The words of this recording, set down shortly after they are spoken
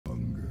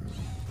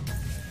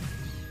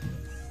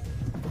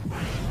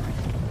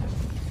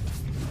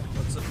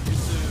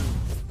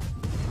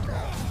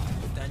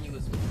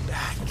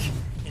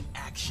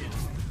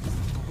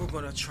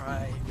to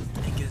try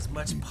and get as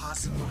much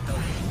possible help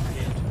as we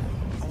can.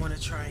 I want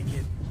to try and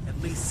get at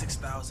least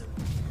 6,000.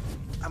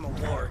 I'm a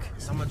Warwick,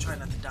 so I'm gonna try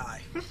not to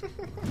die.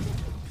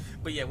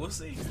 But yeah, we'll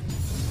see.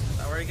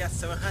 I already got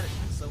 700,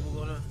 so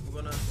we're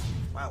gonna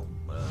wow,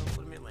 what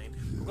a mid lane.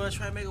 We're gonna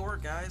try and make it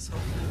work, guys.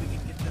 Hopefully we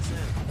can get this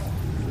in.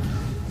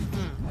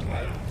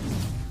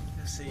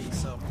 Let's see.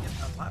 So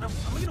I'm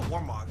gonna get a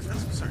Warmog.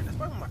 That's concerned. That's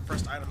probably my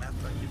first item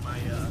after I get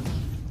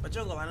my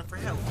jungle item for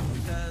health,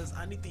 because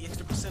I need the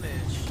extra percentage.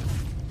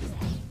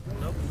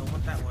 Nope, don't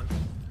want that one.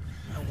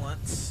 I want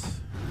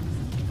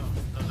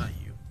no, not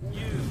you.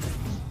 You.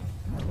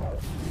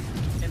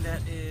 And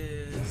that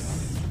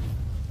is,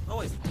 oh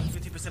wait,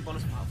 50%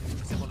 bonus, wow,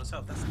 50% bonus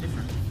health, that's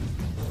different.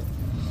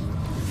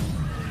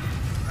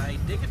 I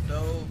dig it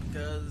though,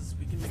 because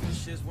we can make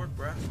this shit work,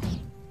 bruh.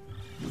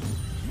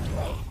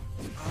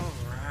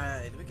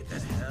 Alright, let me get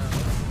that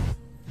health.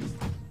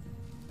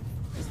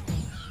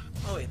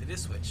 Oh wait, they did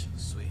switch,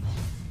 sweet.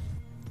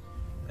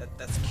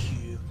 That's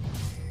cute.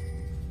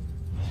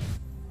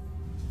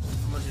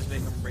 I'm gonna just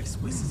make him race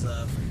wastes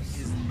of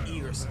his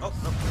ears. Oh,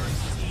 no,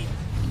 his E.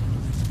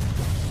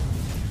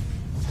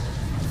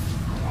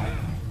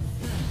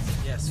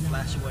 Yes,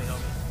 flash away,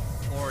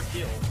 homie. Or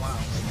heal. Wow.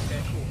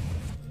 Okay, cool.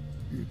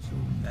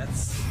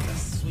 That's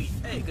sweet.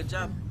 Hey, good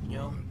job. You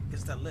know,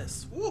 gets that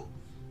list. Woo!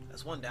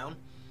 That's one down.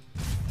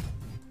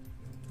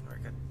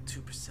 Alright, got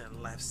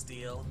 2% life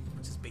steal,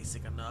 which is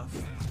basic enough.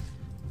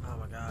 Oh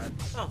my god.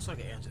 Oh, so I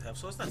get Angel help,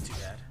 so it's not too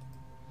bad.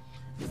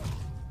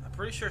 I'm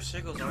pretty sure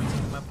Shaco's already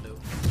taking my blue.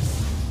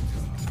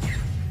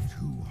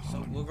 So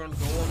we're gonna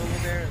go on over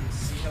there and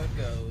see how it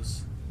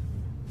goes.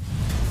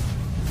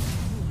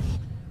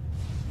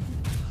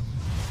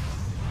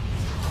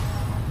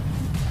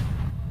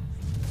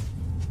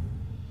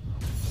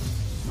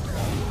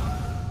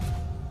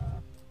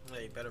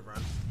 Hey, better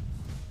run.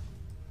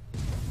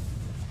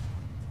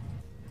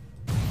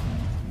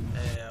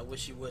 Hey, I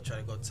wish he would try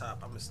to go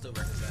top. I'm gonna still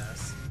wreck his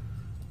ass.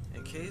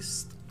 In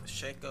case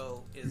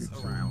Shaco is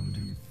around.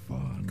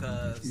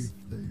 Because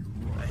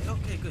hey,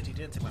 okay, good, he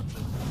didn't take my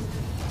blue.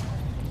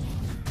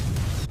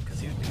 Because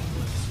he would be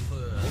good as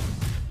fuck.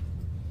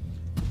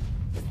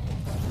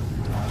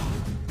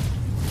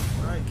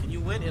 Alright, can you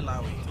win,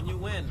 Ilawi? Can you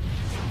win?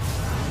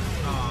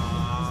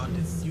 Aww,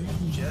 did you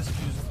just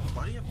use,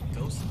 why do you have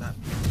ghosts in that?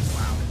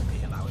 Wow,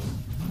 okay, Ilawi.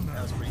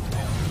 That was pretty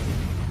fail.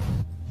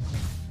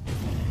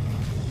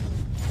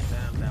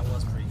 Damn, that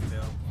was pretty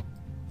fail.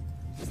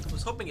 I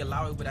was hoping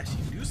Ilawi would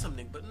actually do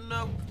something, but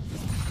no.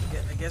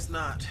 I guess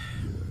not.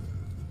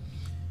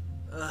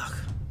 Ugh.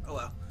 Oh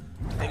well.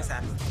 Things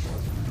happen.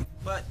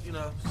 But, you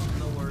know,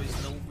 no worries,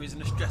 no reason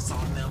to stress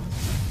on them.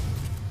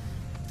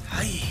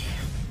 Hi.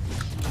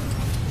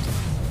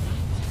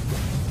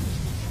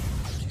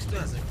 She still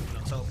has a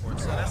teleport,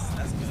 so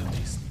that's good at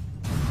least.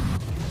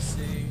 Let's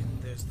see,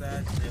 there's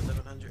that, there's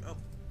 1100. Oh.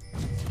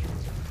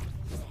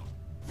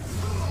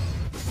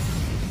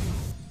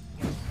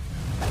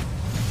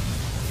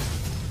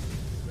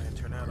 Go ahead and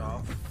turn that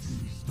off.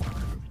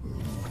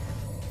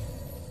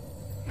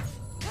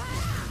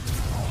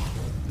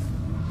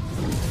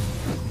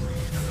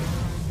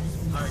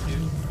 Alright,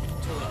 dude.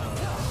 Totally done.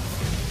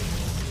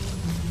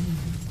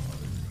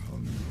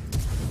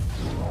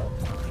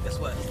 Hey, guess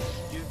what?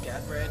 You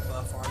got red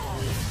buff on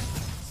you,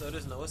 so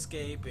there's no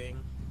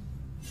escaping.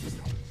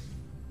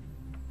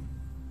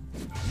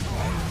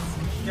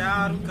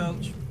 Got him,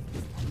 coach.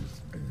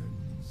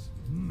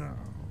 Now.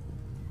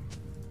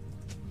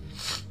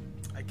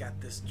 I got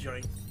this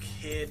joint,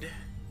 kid.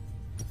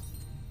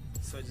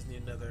 So I just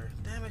need another.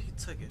 Damn it, he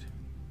took it.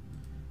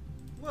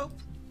 Well,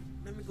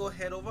 let me go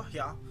ahead over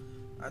here.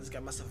 I just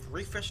got myself a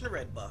refresh in the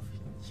red buff.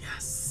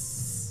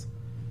 Yes.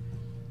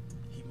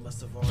 He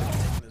must have already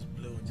taken his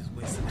blue and just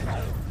wasted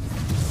that jump.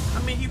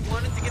 I mean, he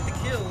wanted to get the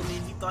kill. I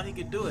mean, he thought he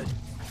could do it.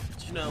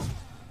 But you know,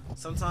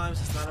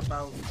 sometimes it's not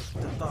about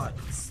the thought.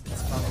 It's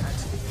about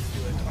actually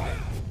do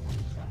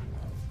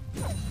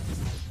it.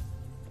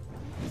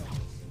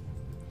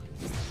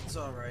 It's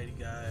alrighty,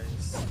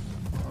 guys. So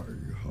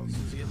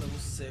we get level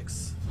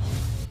 6.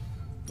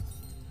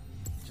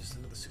 Just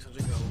another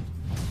 600 gold.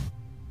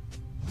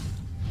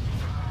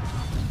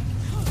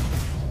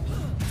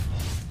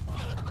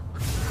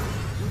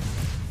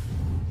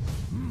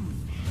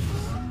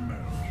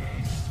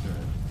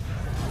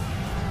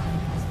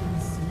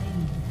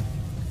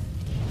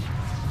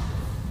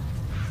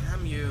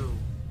 Damn you.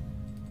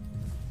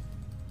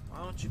 Why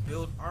don't you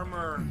build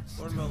armor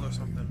or mill or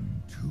something?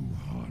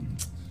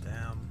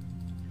 Damn.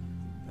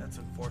 That's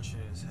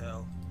unfortunate as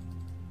hell.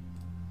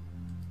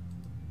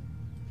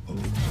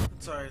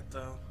 It's alright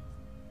though.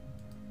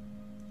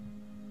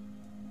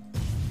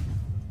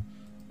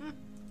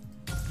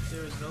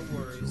 There is no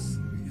worries.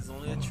 He's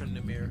only a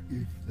Tryndamere.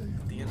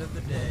 At the end of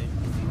the day,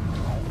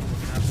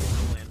 we'll have to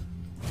win.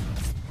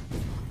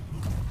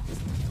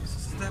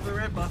 Since I have a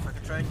red buff, I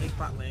can try and take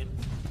bot lane.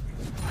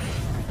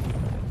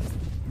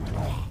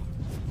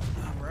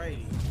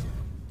 Alrighty.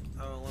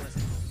 Oh, what is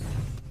it?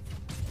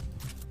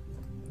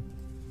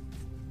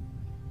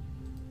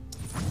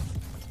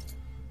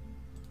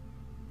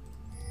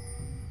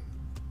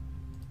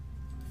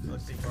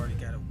 they've already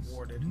got it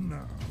warded.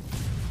 No.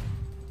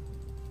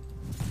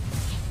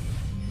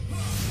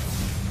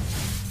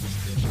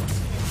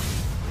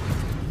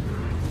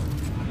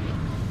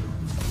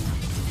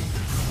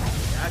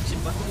 Gotcha,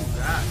 but oh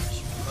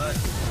gosh, but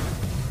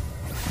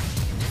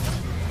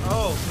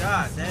oh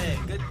god,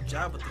 dang, good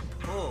job with the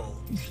pull.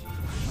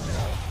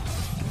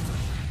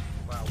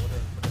 Wow, what a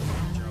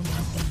job.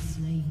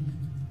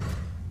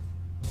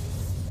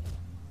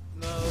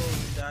 No,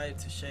 you died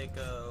to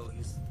Shaco.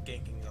 He's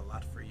ganking a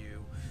lot for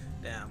you.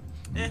 Damn.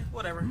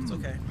 Whatever, it's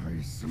okay.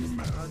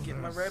 I'll get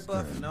my red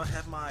buff and I'll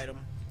have my item.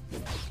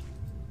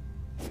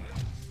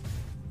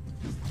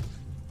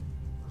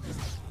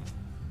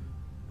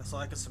 That's all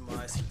I can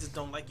surmise. He just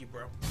don't like you,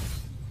 bro.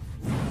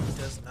 He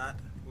does not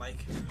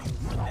like you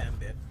one damn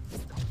bit.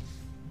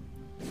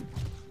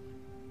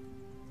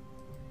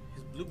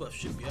 His blue buff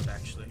should be up,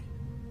 actually.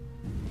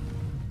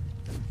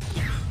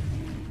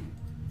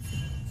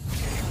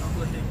 I'll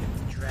go ahead and get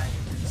the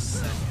dragon in a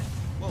second.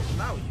 Whoa,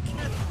 no, you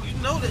can't. You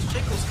know that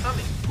Shaco's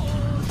coming.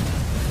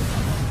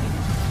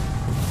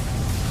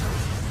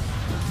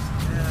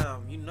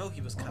 Damn, you know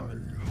he was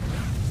coming.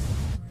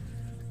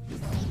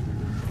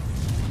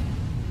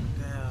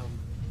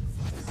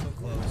 So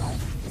close.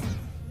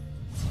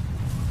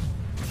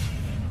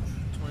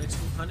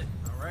 2200.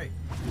 Alright.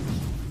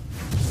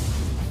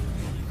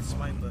 You can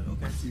smite, but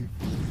okay.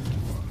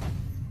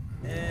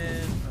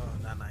 And oh,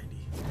 not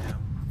 90.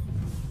 Damn.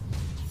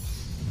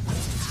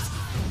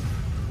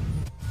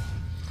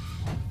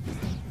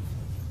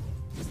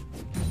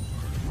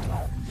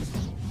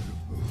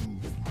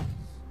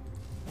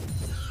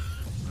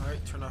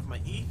 Alright, turn off my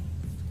E.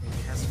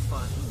 Maybe have some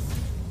fun.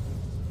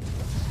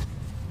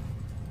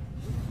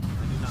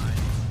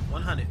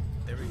 100.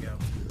 There we go.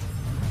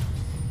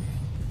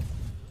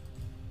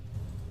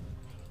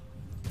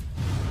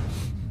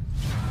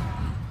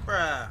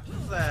 Bruh,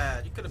 what's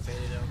that? You could have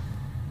baited him.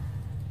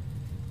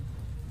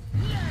 I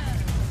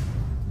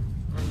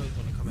don't know he's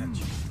gonna come at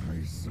you.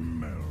 I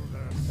smell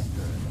that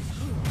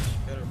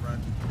stench. Better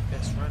run.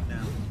 Best run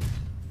now.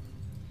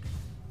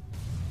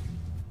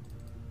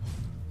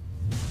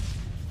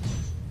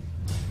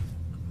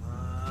 Come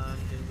on,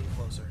 get a little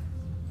closer.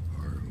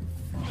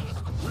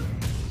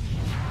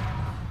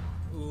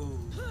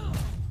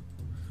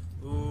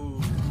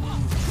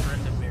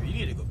 You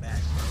need to go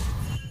back, bro.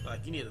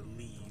 Like, you need to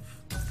leave.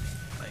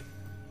 Like,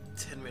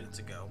 10 minutes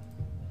ago.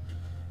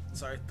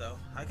 Sorry, though.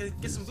 I can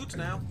get some boots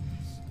now.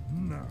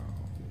 No.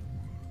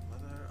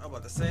 I'm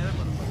about to say that,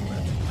 but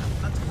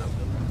not too good.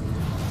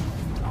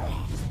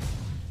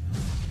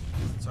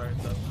 Sorry,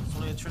 though. It's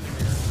only a Trinity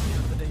mirror. At the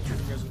end of the day,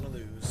 Trinity mirrors are gonna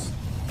lose.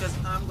 Because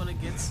I'm gonna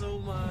get so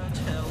much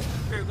help.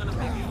 You're gonna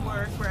make me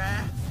work,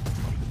 bruh.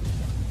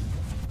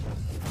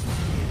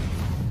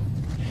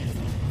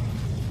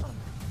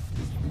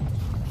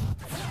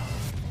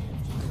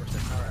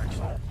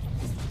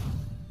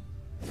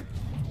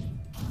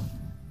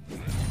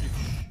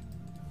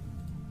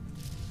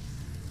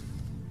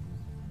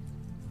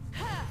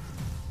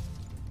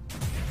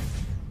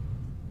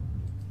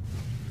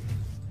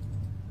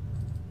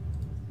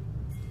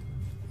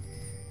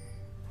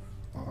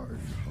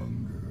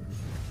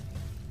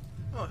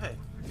 Oh, hey.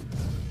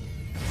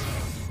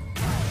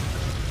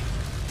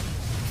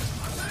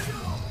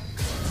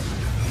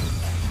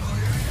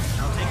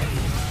 I'll take it.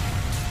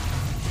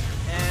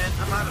 And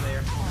I'm out of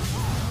there.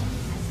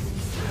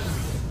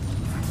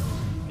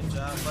 Good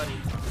job, buddy.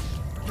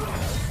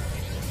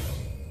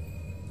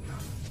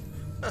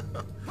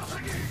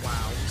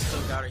 Wow, we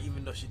still got her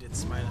even though she did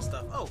smite and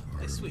stuff. Oh,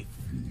 hey, sweet.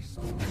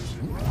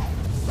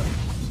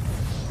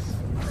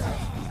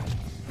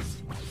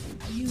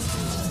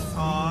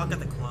 Oh, I got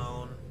the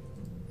clone.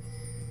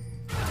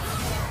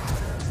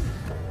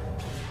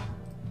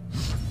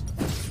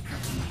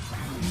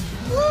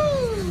 Woo!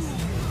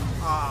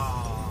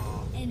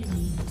 Oh.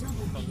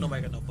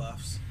 Nobody got no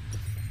buffs.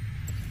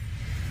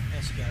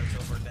 And she got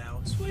herself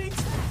down. Sweet.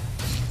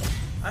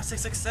 I say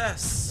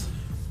success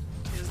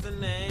is the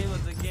name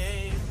of the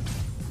game.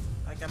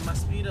 I got my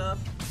speed up.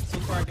 So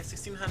far I get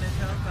 1600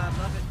 health. I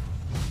love it.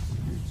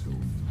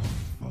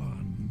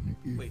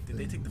 Wait, did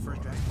they take the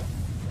first dragon?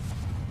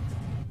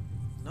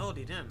 No,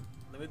 they didn't.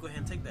 Let me go ahead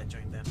and take that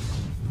joint then.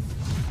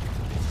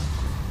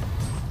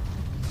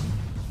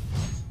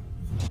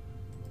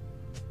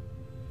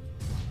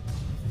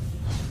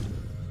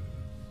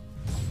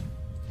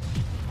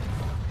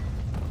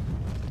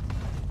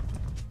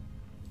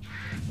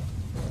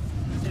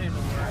 It ain't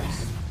no worries.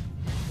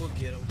 We'll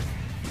get him.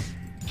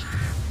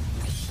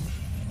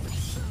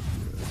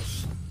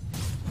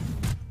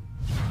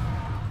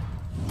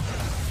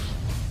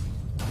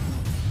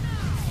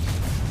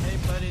 Hey,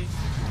 buddy.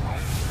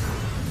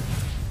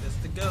 That's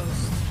the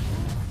ghost.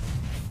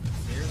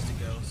 There's the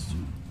ghost.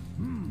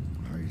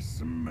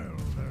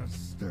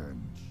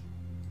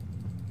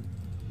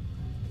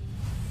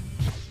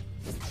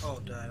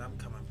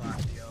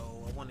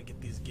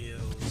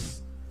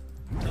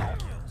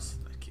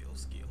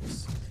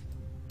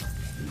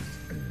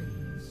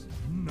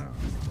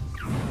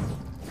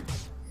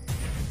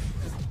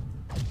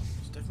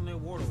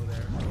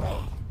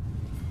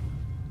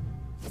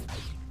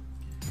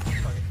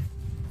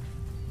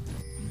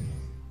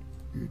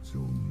 It's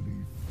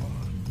only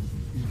fun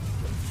if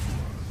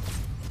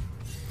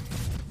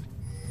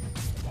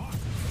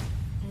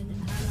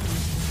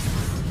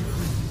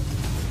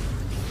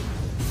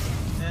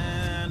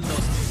And no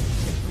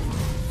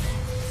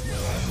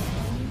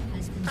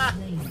ha.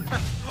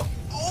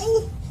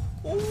 Oh!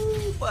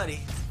 Oh, buddy.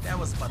 That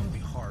was about to be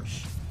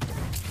harsh.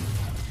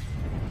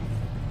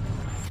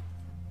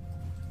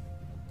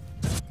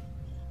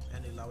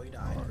 And Ilaoi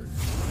died.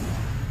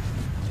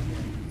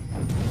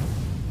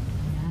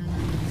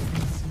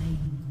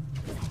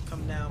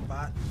 Come down,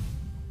 bot.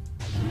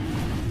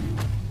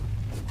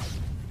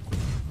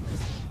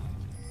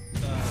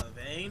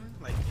 Vayne?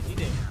 Like, any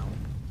day now.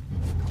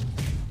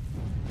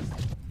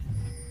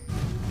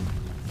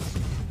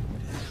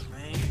 Damn,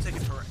 man, you're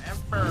taking forever.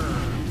 I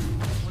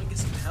want to get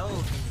some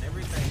health and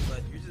everything,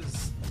 but you're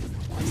just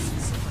wasting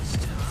so much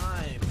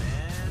time,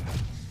 man.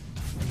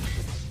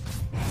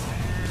 10,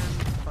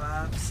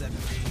 5, 70.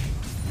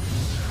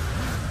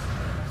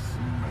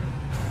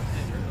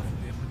 Man, you're going to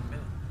be up in a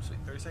minute.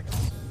 Sweet, 30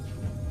 seconds.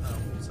 Oh,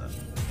 what's up?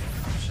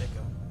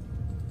 Shaco.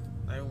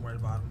 Not even worried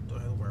about him. Don't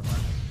have to worry about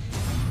him.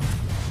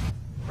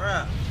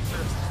 Bruh,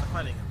 seriously, stop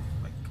fighting him.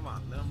 Like, come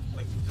on, let him,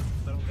 like, just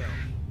let him go.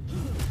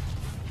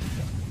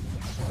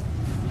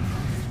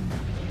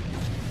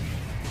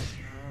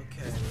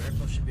 Okay,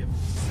 Ripple should be able to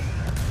see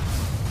that.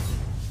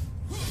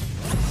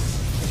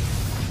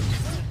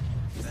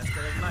 That's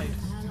the ignite.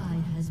 Ally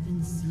has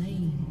been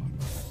slain.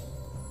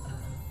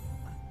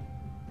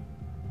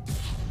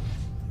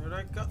 Where'd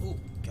I go? Oh,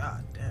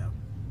 god damn.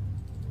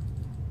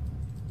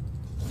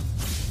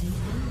 An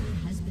enemy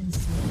has been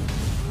slain.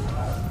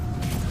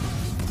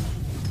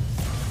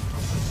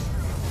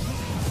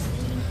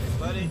 Hey,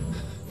 buddy.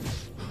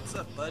 What's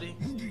up, buddy?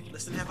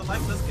 Listen, have a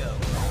life, let's go.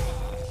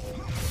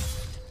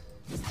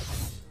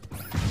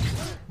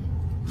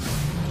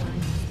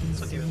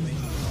 It's okay with me.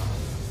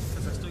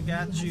 Because I still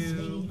got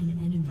you.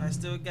 I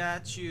still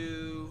got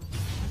you.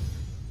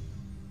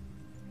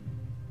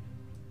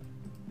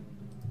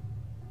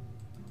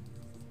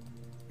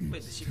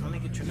 Wait, did she finally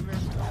get Tryndamere?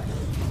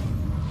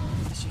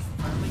 Did she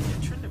finally get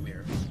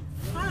Tryndamere?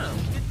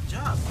 Finally, good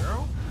job,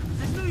 girl.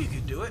 I knew you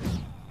could do it.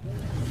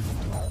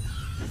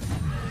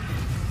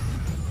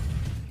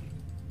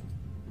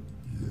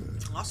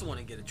 I also want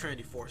to get a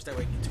Trinity Force, that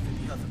way I get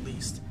 250 health at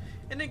least.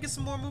 And then get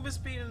some more movement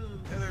speed and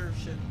other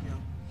shit, you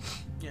know.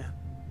 Yeah.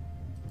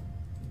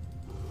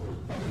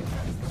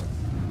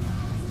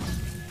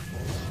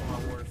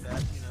 Well, worth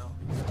that, you know.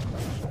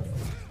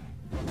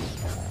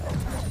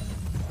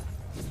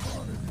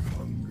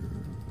 hunger.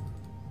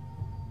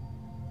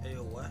 Hey,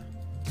 what?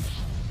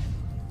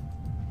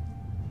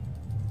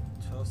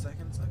 12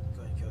 seconds? I can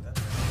go ahead and kill that.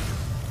 Be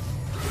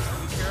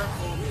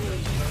careful, because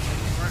you don't have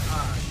to run.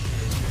 Ah,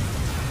 shit.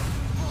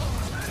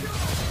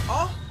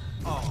 Oh!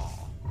 Oh.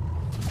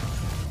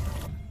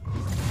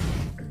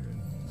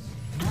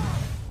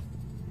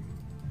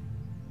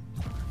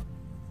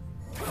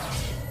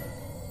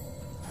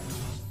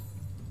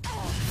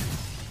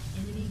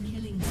 Enemy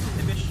killing.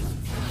 Hey, bitch.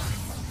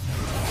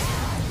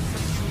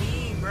 What you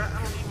mean, bruh? I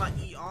don't need my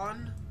E on.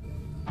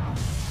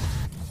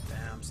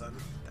 Damn, son.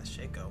 That's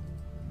Shaco.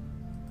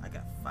 I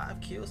got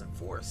 5 kills and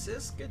 4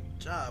 assists. Good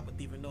job,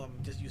 with even though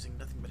I'm just using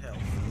nothing but health.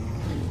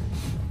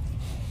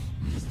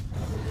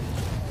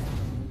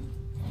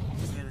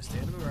 I'm gonna stay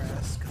in the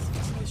grass because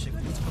this shit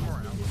needs to come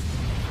around.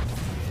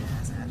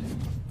 Yes, I had it.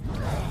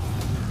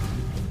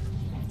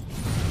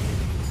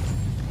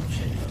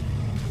 Shaco.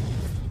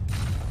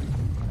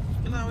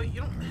 You know,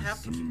 you don't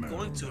have to keep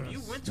going to him.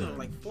 You went to him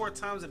like 4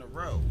 times in a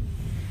row.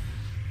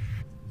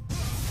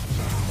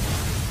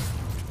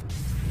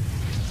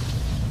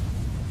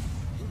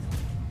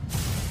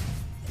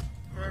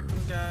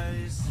 Alright,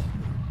 guys.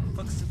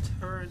 Fuck's the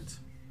turret.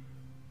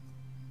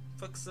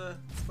 Fuck's a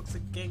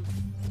gank.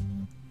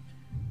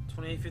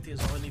 2850 is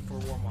all I need for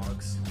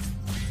Warmogs.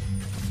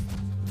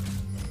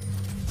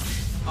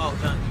 Oh,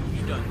 done.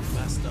 You done. You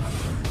messed up.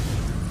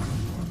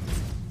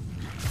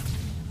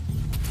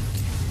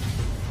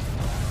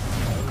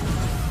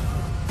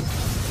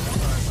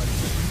 Sorry, buddy.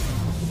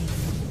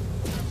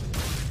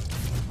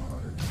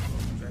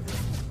 Drag it up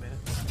a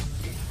minute.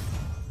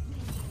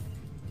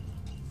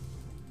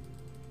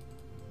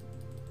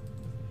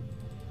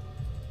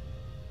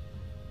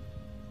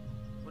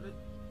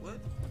 What?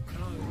 I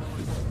don't even know what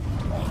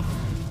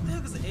the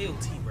heck is the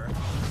AOT, bro?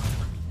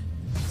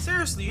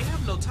 Seriously, you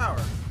have no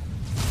tower.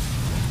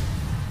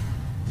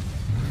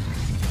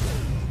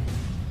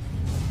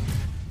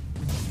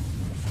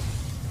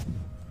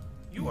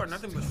 You are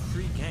nothing but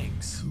free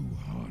ganks. To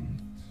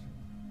hunt.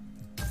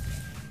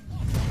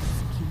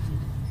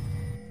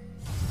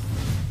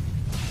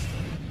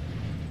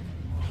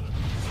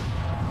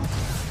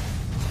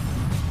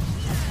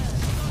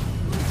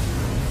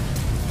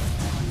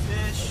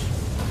 Fish.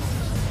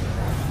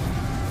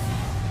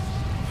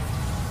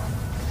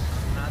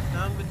 Not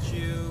done with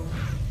you.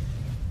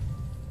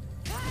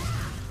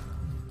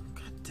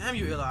 God damn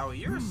you, Ilaoi.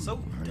 You're so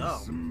I dumb.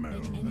 smell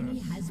An enemy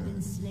that has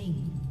been stench.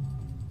 slain.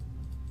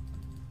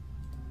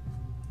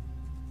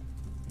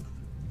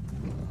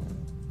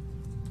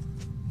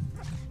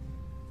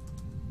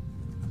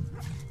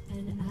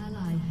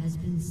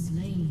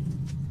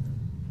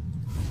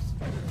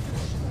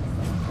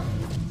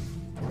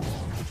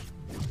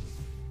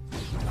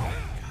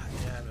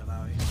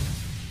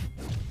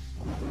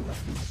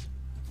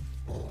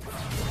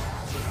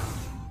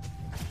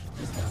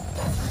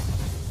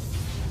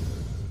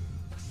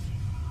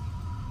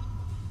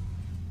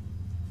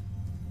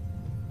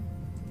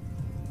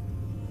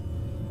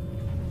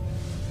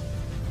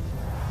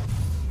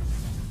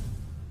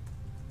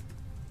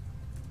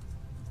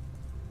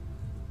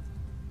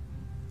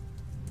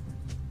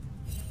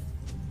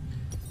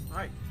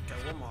 Alright, got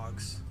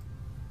Warmogs.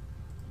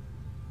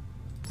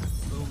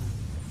 Boom.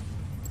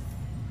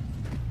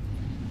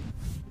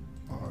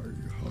 I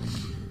hunger.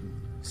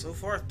 So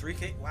far,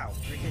 3k. Wow,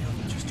 3k health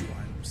with just 2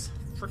 items.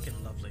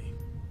 Freaking lovely.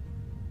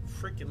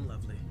 Freaking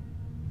lovely.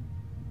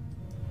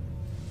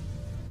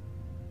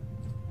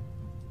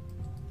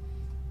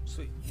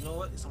 Sweet. You know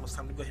what? It's almost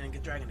time to go ahead and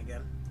get Dragon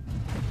again.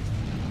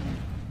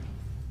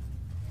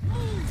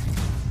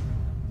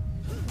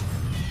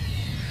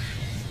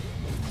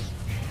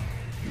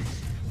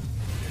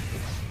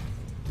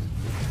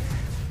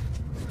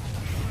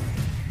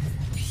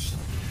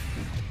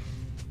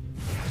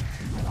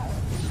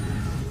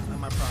 Not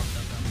my problem,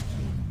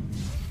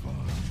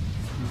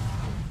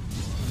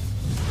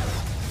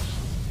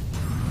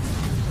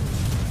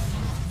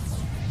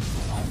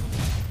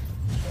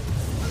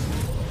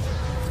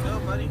 Let's go,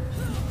 buddy.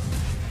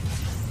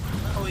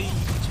 Oh, you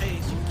can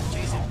chase. You can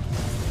chase him.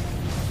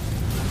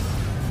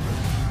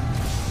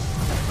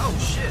 Oh,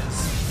 shiz.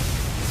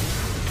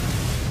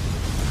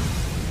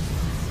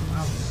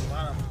 Wow, there's a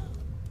lot of them.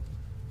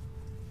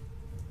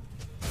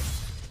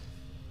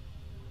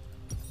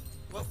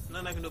 Well,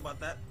 nothing I can do about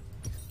that.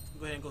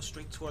 Go ahead and go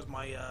straight towards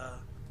my,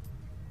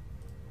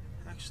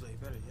 actually,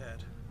 better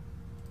yet.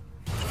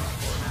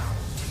 For now.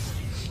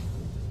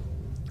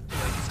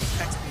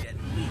 Attack speed at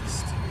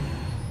least.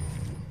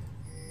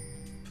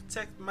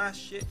 Protect my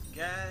shit,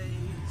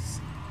 guys.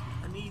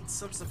 I need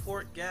some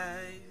support,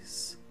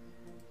 guys.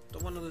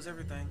 Don't want to lose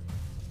everything.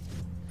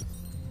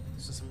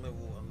 This is some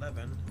level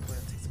 11. Go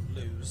ahead and take some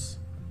blues.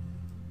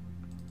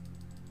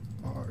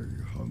 I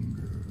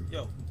hunger.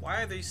 Yo,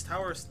 why are these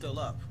towers still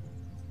up?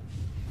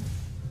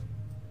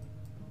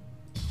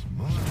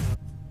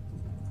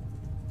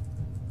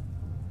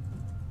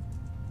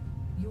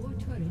 Your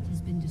turret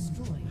has been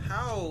destroyed.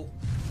 How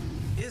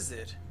is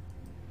it?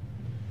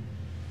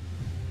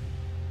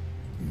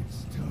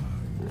 It's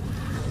time.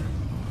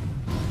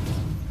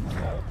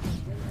 Yeah,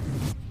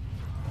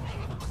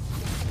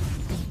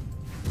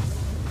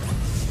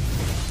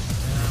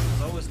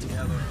 it's always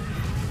together.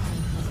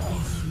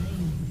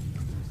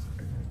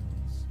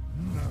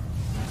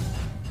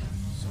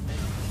 So many.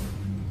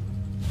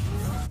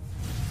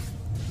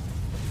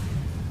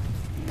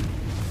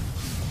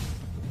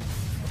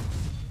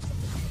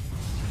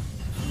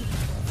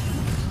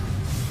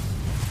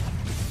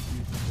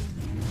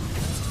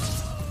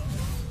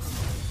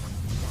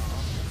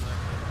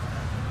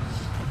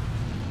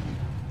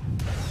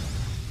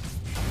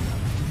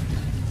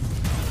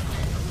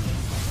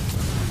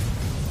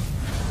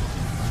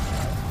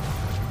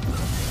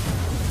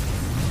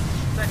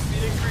 Attack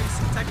speed increase.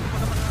 Attack.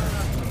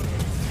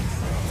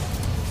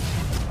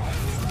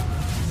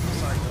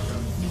 Sorry, Coco.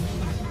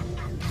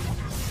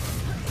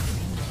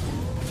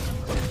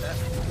 Hit that.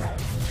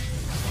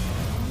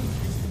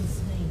 Has been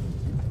slain.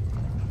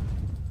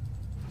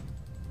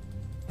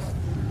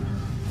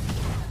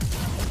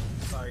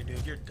 Sorry,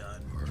 dude. You're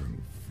done.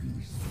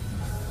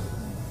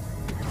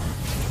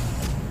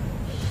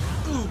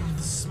 Ooh,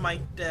 the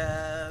smite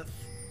death.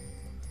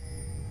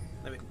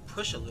 Then we can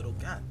push a little.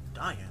 God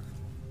damn.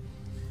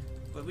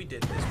 But we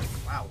did this.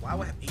 Wow, why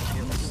do I have 8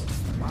 kills?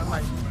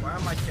 Why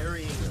am I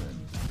carrying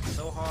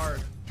so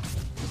hard?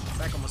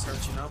 Back almost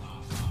hurts, you know?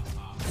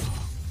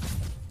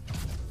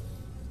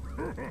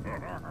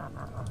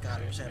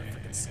 God, I wish I had a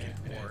freaking skip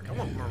ward. I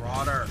want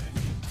Marauder.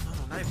 No,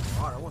 not even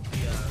Marauder. I want the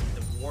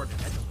Warden.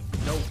 That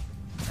joint, no.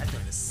 That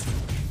joint is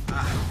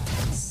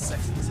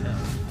sexy as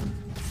hell.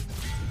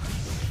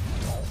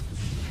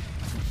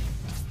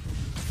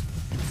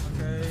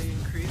 Okay,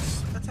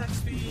 increase attack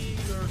speed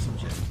or some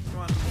shit.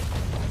 Come on.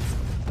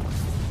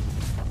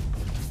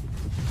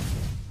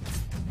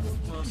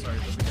 Well, sorry,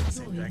 but we got the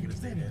same dragon as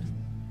they did.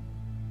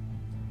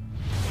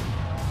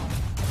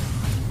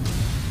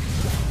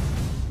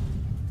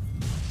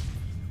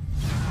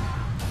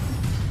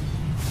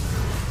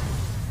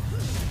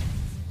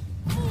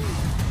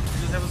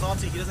 He doesn't have his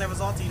ulti. He doesn't have his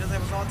ulti. He doesn't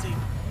have his ulti.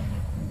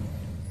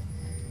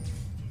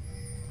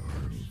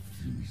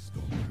 Feast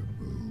on the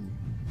moon.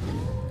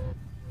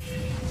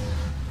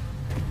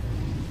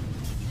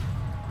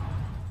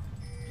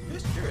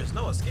 There is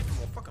no escape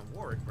from a fucking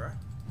Warwick, bruh.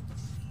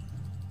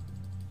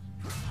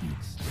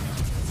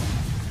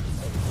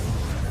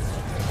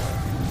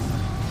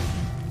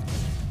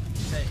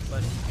 Hey,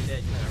 buddy, you're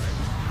dead. You know that, right?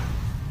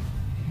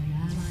 An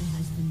ally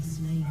has been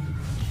slain.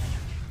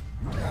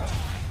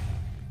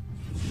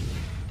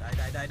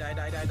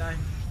 Die.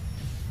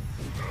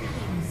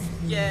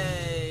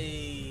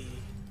 Yay!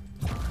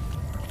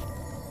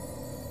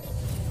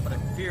 But I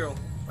feel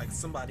like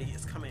somebody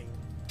is coming.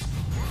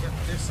 Yep,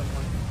 there's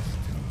someone.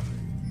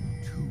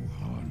 To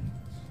hunt.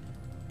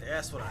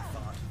 That's what I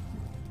thought.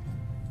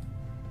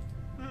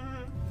 You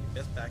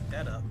best back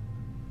that up.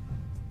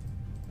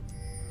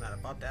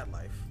 about that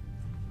life.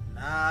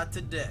 Not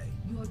today.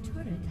 Your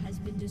turret has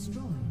been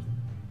destroyed.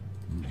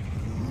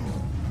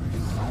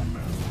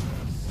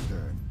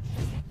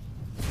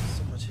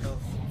 So much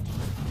health.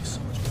 Do so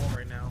much more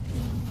right now.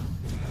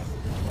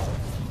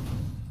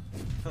 I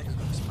feel like it's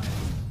gonna smite me.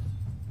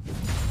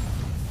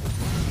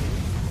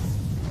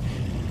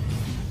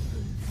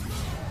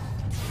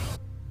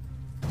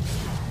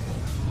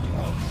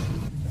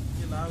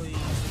 Alawi,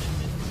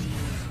 give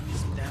me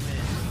some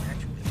damage.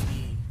 Actually,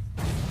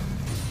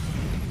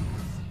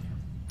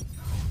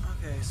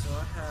 okay, so I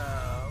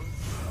have.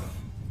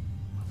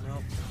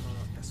 Nope, no,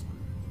 that's one.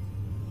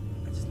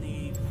 I just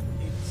need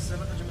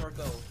 700 more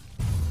gold.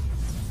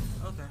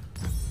 Okay.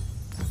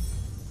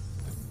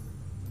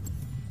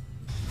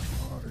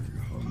 I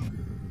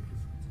hunger.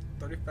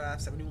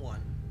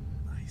 3571.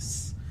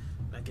 Nice.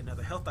 And I get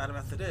another health item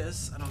after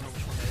this. I don't know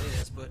which one that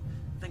is, but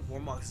I think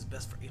Warwick is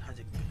best for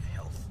 800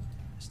 health.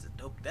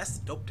 That's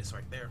the dopest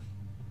right there.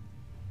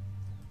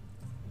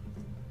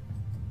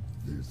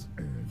 This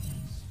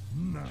ends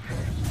now.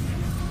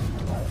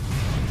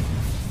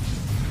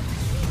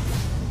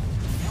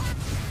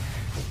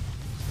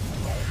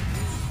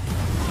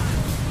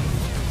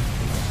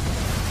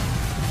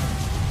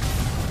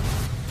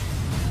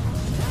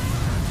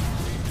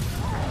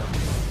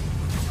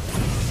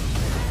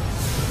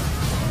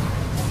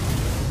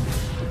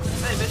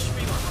 Hey, this should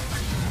be going.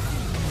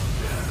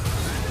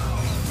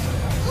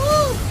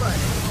 Woo,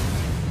 buddy.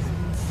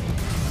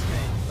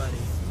 Hey,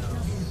 buddy.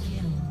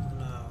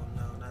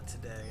 No, not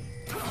today.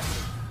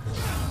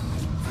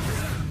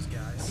 These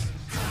guys.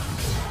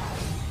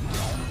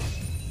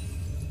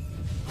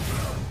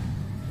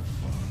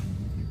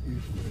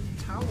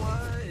 Tawa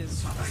is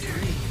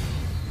free.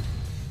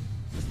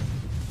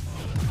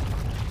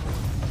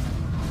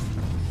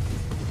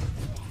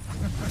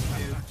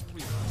 Dude,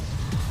 we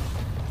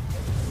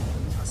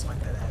I smite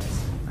that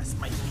ass. I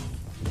smite me.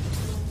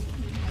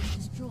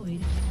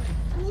 Destroyed.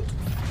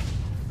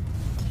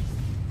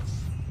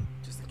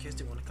 Just in case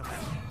they want to come out.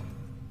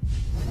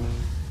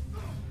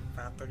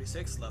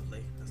 536,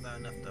 lovely. That's not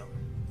enough though.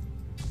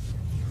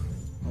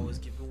 Always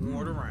keep the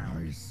ward around.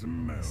 I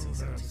smell Let's see, that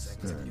 17 seconds. I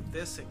can stench. do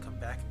this and come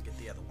back and get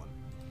the other one.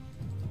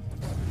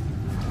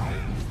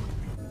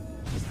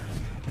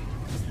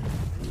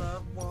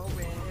 Love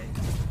Warwick.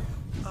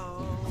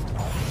 Oh.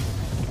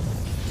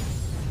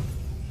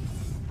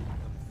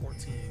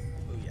 14.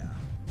 Oh yeah.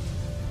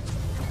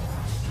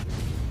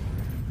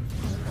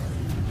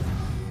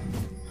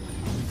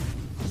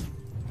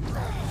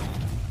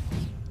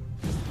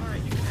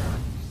 Alright, you can have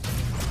it.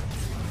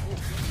 Oh, you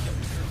got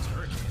your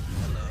turret.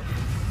 Hello.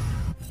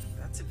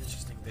 That's an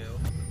interesting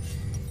build.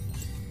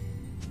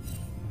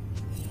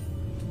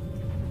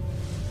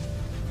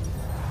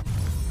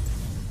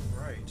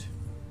 Right.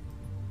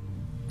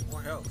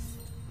 More health.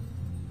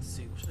 Let's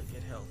see, what should I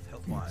get health?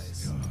 Health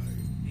wise.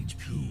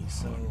 HP,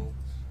 so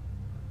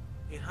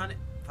 800,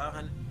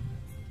 500,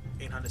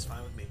 800 is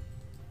fine with me.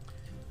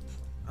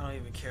 I don't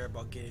even care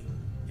about getting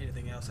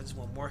anything else. I just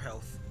want more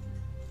health.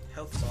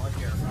 Health is all I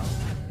care about.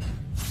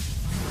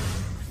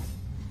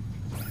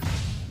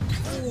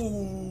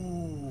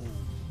 Ooh.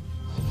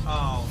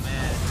 Oh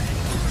man.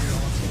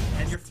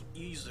 And your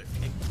user.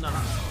 No,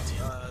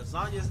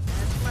 Zanya's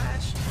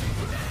anti-flash.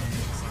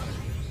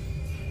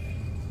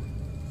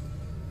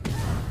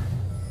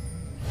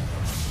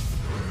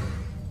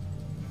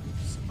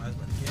 Somebody's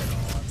about to get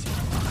all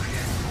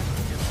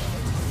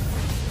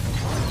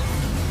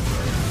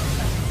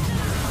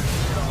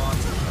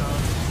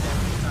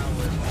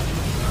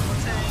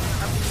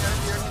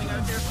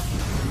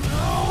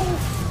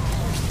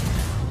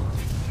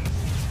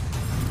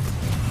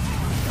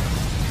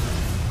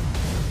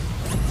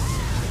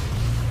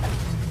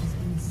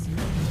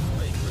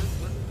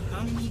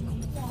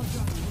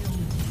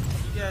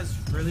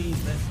really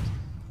let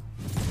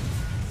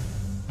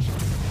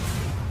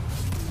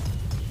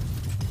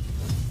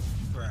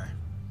bruh.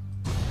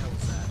 That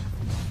was sad.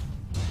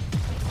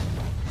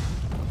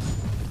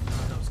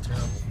 Oh, that was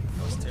terrible.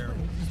 That was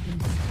terrible.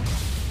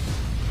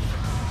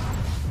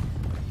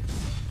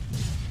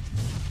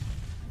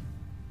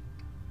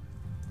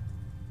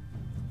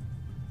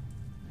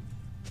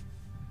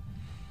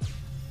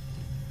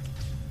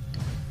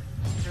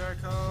 Here I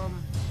come.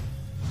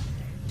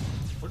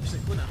 What did you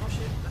say? Oh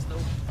shit, that's dope.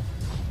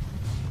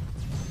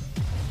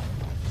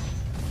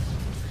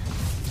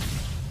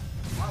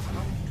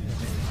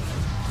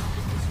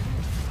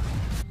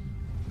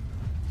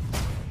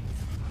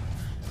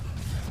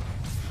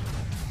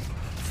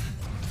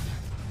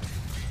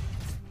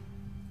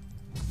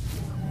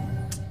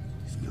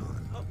 He's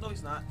gone. Oh, no,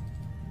 he's not.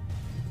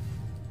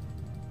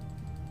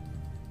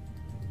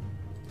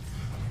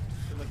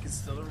 I feel like he's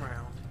still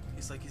around.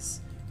 He's like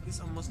he's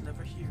almost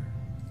never here.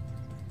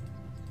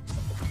 I'll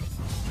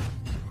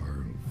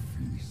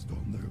feast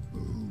on their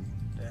bones.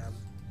 Damn.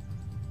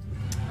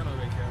 I don't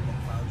really care about the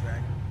File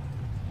Dragon.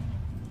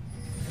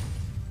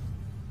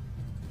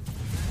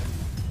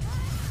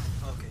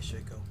 Okay,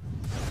 Shaco.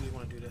 How do we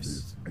want to do this?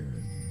 This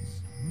ends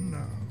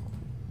now.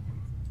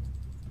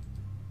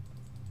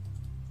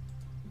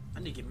 I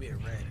need to get me a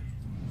red.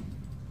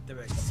 There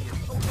I can see him.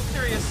 Oh,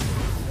 there he is.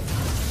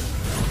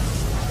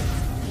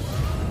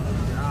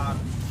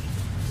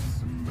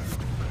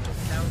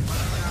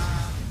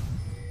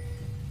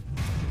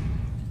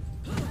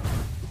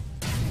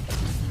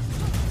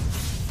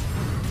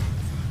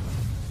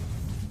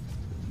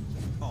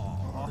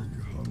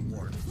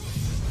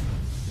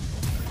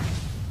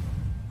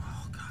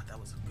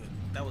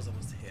 That was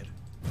almost a hit.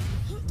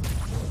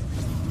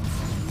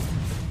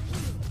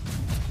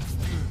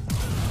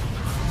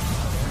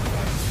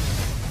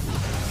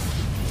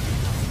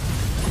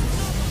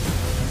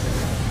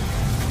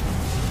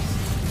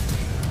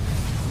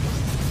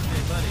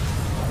 Hey, buddy.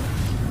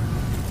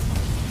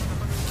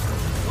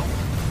 Oh.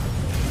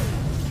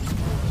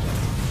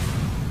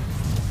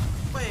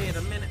 Wait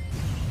a minute.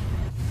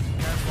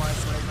 That's why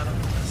it's not up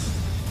with us.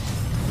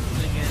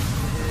 Again,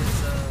 it is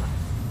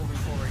moving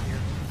forward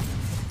here.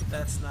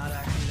 That's not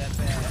actually that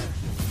bad.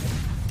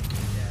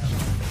 Yeah.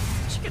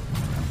 Chicken.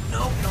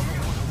 No, I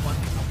want.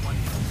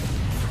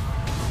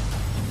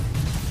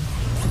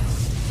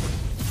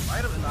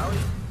 Fight him, Maui.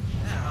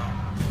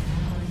 Now.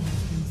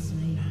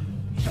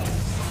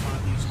 Some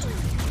of these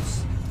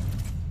dudes.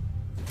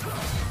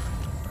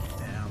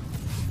 Damn.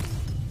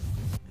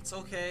 It's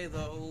okay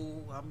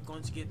though. I'm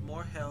going to get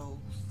more health.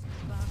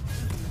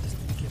 Just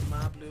need to get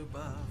my blue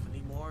buff. I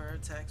need more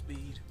attack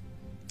speed.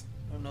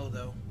 I don't know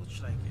though. What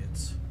should I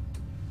get?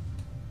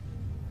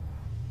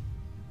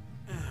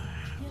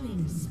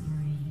 Killing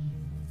spree.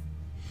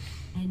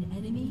 An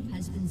enemy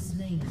has been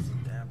slain.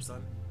 Damn,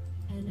 son.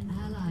 An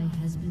ally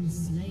has been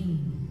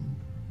slain.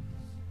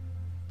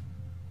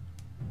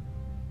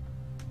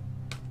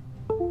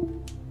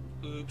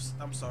 Oops,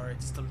 I'm sorry.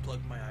 Just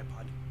unplugged my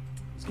iPod.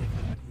 It's getting a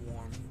little bit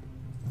warm.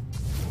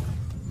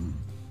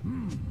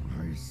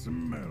 I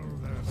smell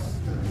this.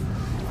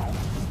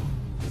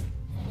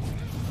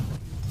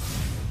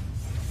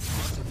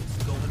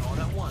 Going all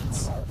at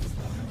once.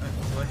 Alright,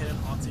 go ahead and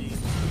auntie.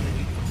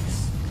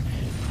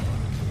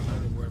 I'm not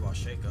really worried about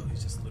Shaco.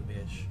 He's just a little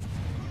bitch.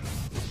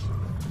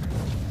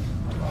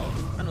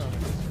 I know.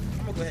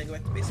 I'm gonna go ahead and go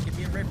back to base and give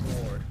me a red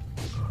reward.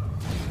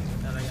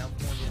 And I got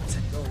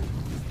 110 gold.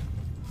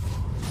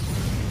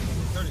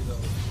 30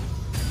 gold.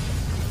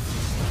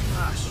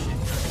 Ah, shit.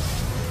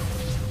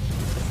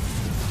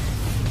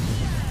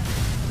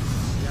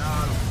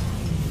 Got him.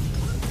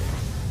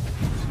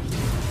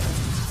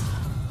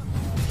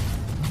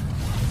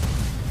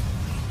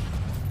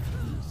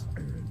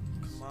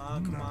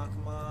 Come on.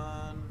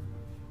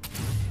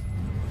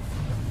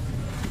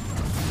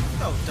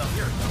 Oh, dumb,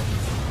 you're dumb.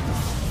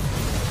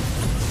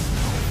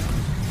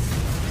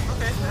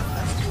 Okay,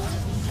 that's cool.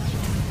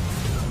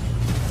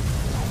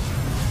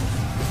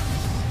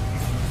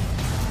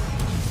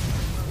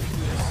 We can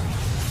do this.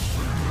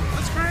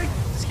 That's great.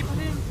 Let's keep it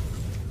in.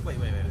 Wait.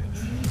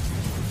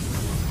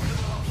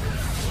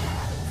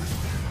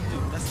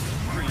 Dude, that's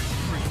free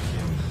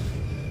kill.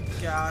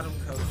 Got him,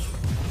 coach.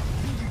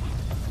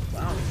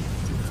 Wow.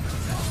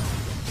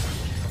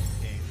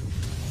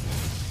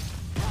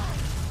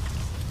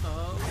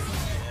 Oh,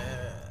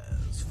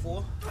 yes.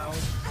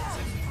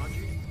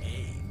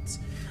 4,608.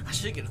 I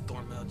should get a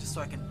thorn mail just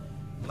so I can,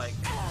 like,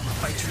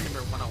 fight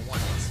Trinimir one-on-one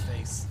in his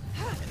face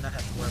and not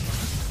have to worry about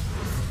it.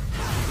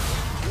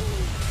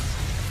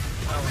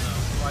 Oh no.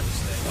 Why'd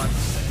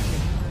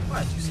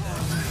you stay?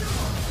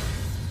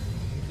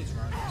 Please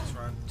run.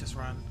 Just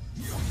run.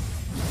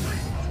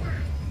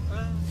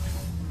 Well,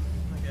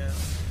 I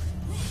guess.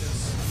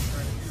 Just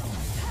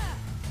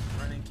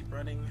keep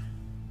running.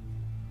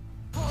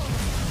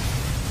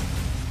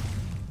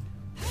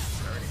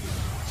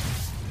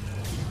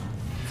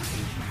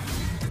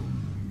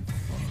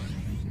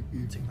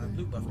 Take my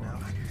blue buff now.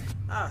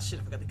 Ah, shit,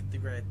 I forgot to get the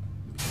red.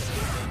 Because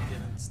they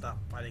didn't stop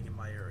fighting in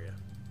my area.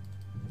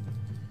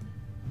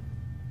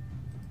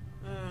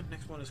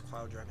 Next one is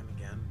Cloud Dragon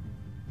again,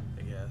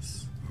 I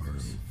guess.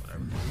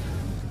 Whatever.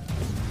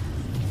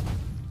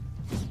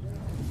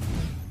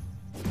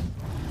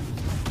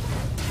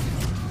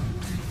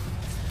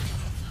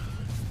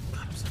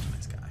 God, I'm such a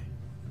nice guy.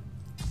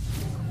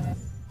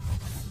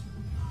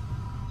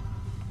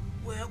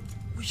 Well,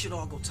 we should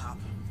all go top.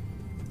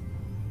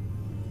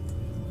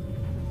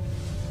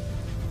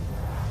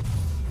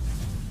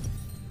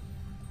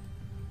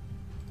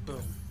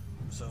 Boom.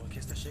 So, in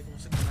case that shit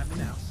wants to come at me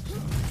now.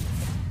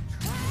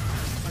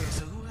 Okay,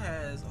 so who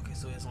has... Okay,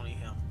 so it's only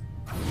him.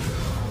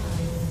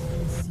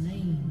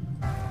 Slain.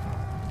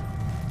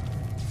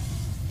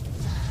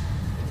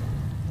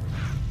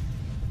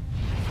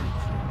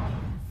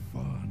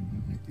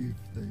 Fun if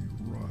they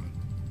run.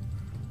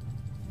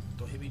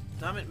 Don't hit me.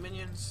 Damn it,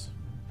 minions.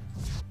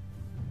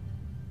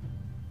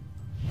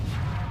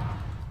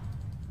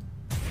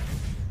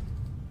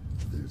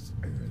 This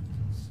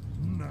ends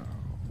now.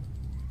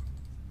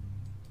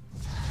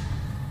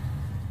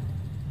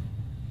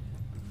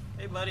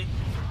 Hey, buddy.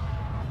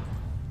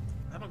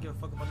 I don't give a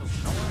fuck about no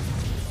power.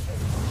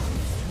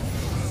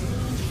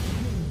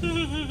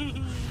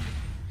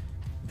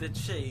 The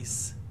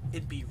chase,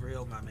 it be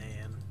real, my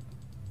man.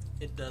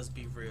 It does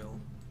be real.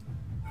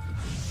 I'm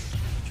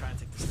trying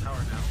to take this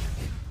tower now.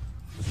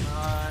 Come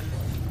on.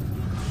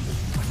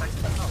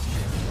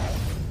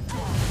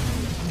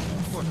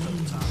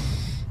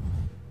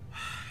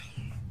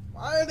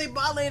 they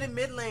bot lane and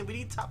mid lane? We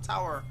need top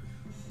tower.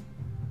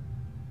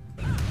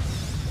 I'm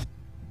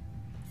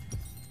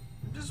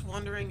just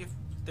wondering if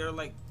they're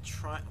like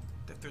trying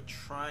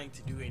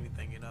to do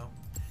anything, you know?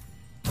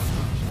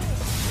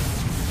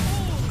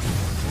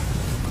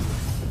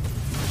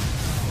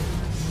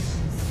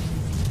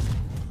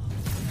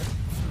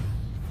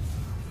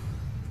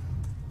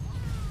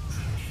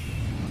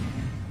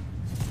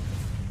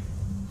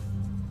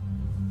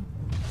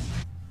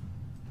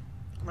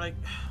 Like,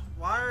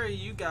 why are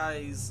you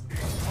guys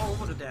all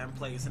over the damn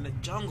place in the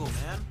jungle,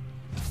 man?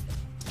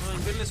 I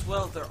mean, goodness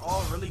well, they're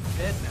all really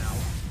fed now.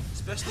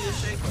 Especially a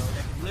Shaco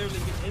that can literally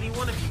get any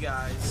one of you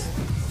guys.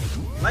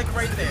 Like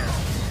right there.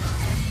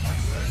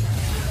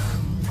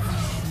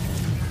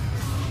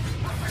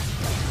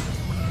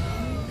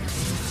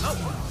 Oh,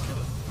 kill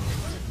it.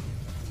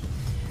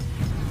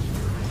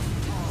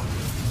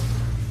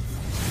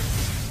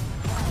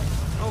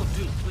 Oh,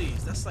 dude,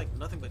 please. That's like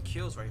nothing but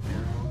kills right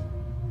there.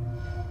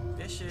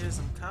 Fishes,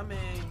 I'm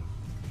coming.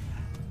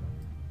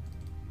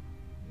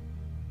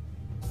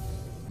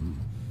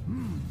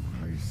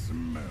 I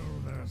smell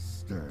their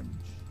stench.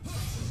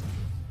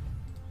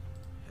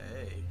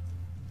 Hey.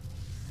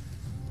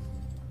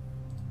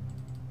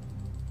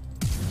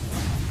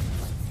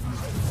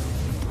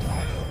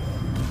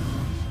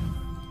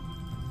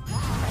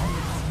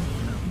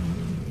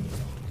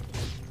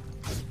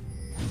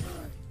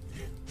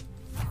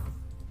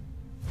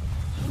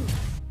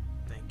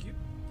 Thank you.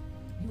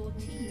 Your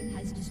team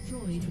has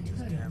destroyed a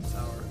turret. Damn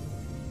sour.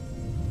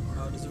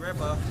 Oh, there's a red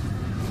buff.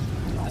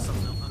 There's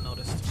something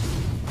unnoticed.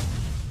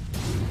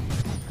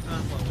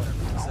 Well,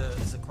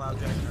 whatever. It's a cloud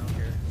dragon. I don't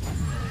care.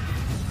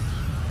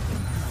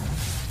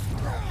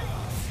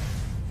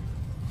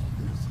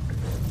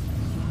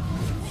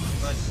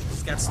 But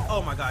it's got.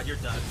 Oh my God, you're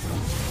done.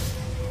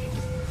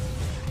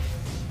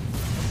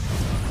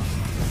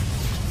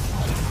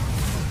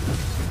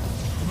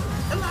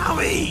 Allow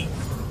me.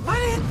 Why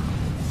did?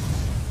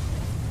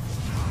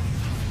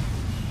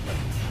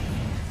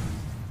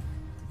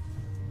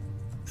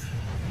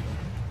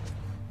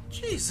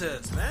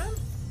 Jesus, man.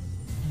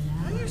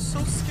 Why are you so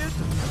scared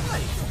to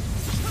fight?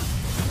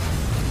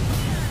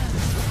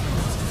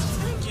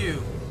 Thank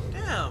you.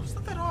 Damn, it's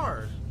not that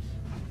hard.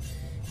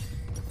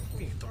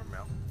 We can throw him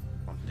out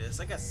on this.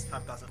 I guess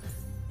 5,000.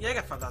 Yeah, I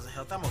got 5,000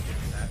 health. I'm okay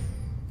with that.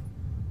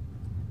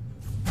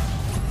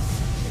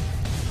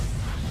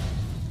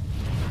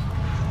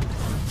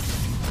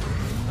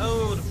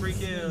 Oh, the free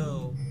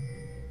kill.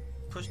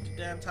 Push the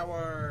damn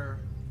tower.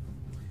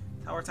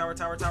 Tower.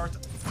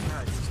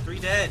 God, there's 3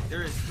 dead.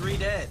 There is 3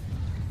 dead.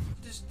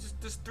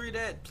 Just 3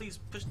 dead. Please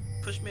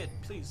push mid.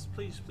 Please,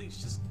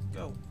 just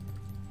go.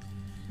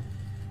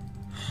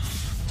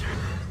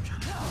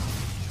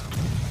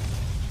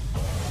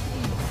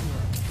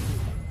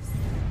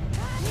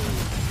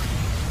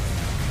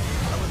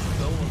 How would you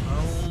go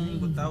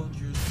alone without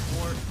your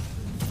support?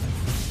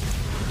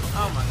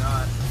 Oh my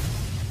God.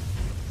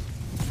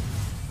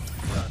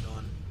 What are you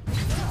doing?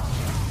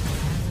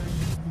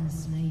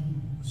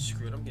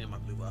 Screw it, I'm getting my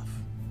blue buff.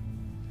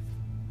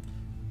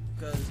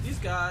 Because these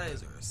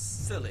guys are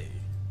silly.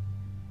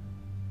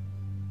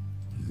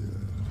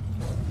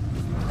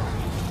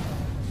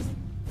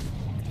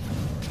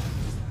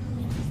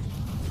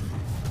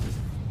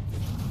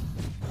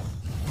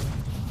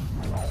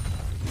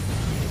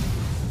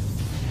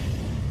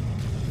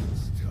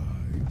 It's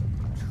time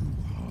to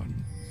hunt.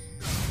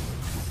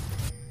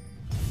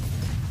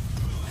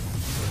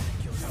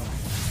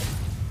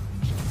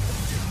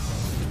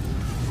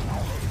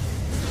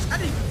 I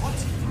didn't even want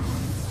to.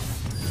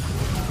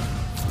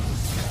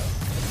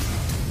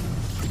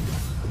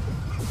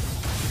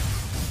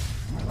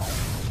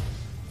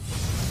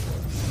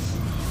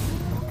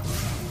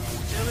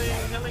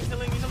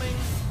 Healing.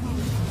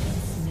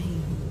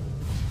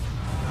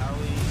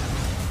 Howie,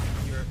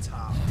 you're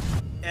top.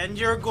 And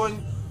you're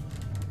going...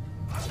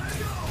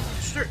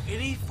 Is there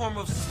any form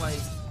of, like,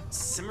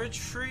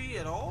 symmetry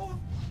at all?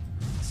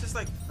 It's just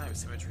like, not even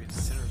symmetry,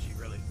 it's synergy,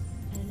 really.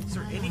 Is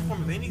there any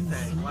form of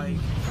anything? Like...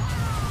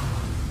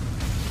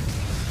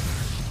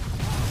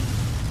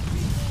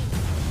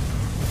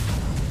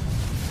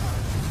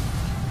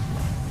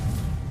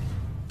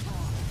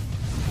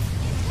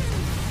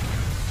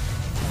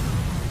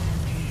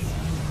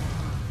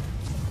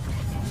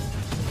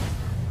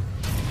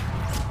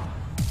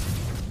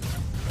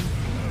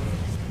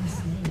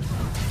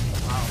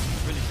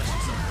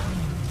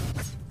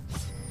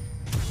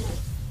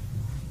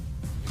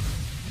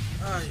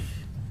 I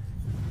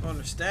don't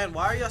understand.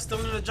 Why are y'all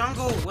still in the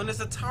jungle when there's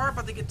a tower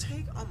about to get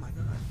taken? Oh my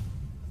God.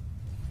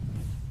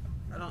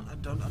 I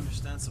don't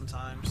understand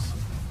sometimes.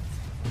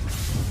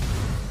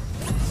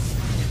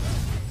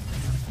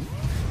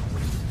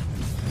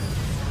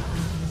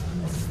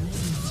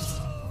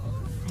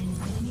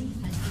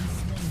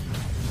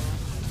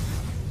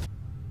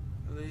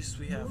 At least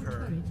we have her.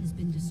 Turret has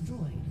been destroyed.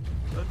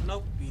 But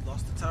nope, we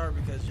lost the tower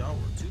because y'all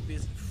were too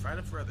busy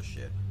fighting for other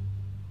shit.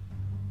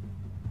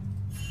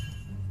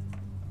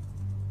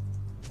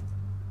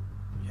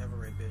 You have a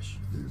red bitch.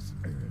 This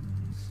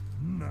ends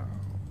now.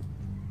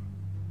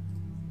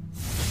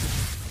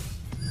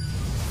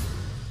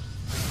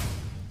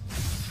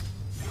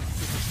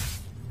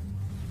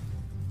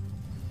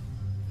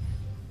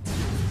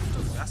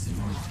 That's it.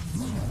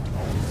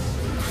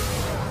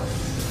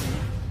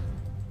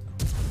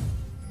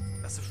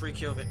 That's a free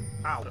kill of it.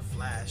 Ow, the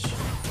flash.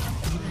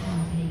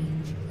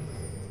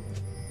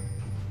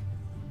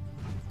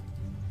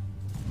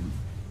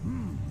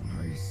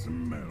 I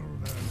smell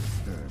that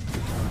stench.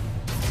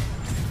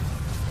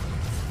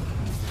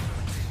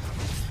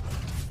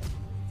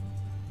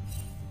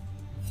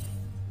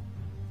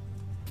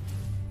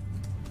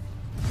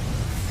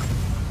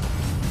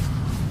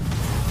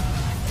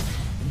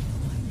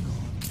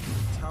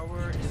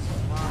 Tower is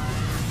mine.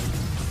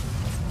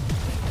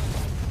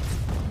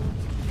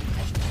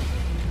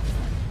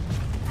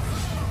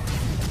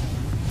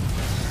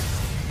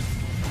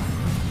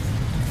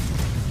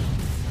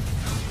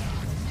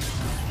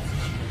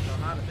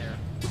 Going out of there.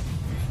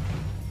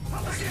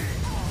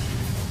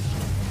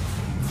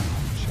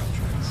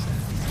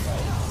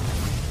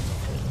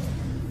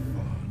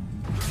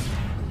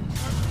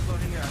 Go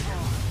hang out here.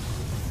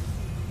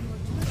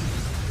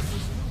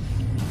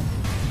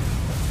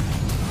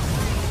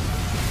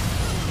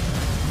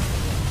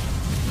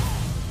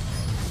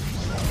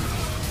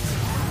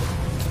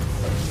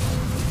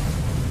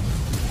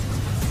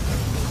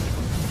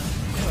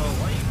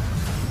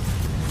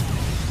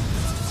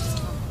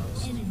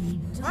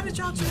 Why did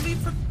y'all two leave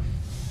for?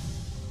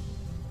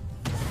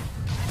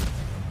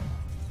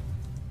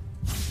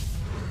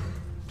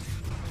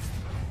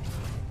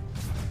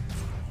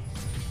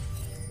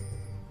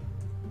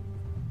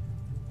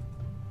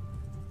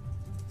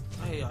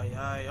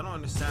 I don't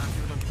understand how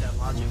people don't get that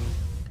logic.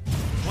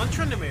 One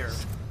Tryndamere,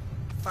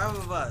 5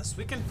 of us.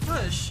 We can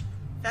push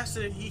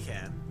faster than he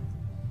can.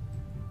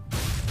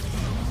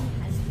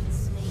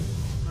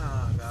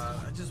 Oh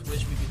god, I just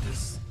wish we could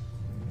just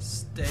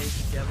stay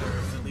together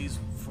at least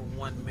for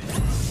 1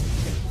 minute.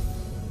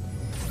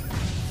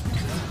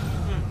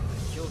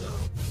 Killed him.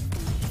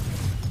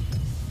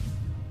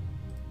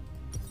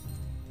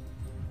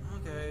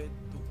 Okay,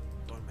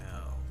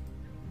 Dormel.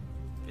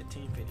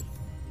 1550.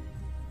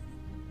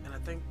 And I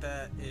think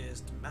that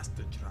is the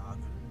Master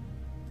Dragon.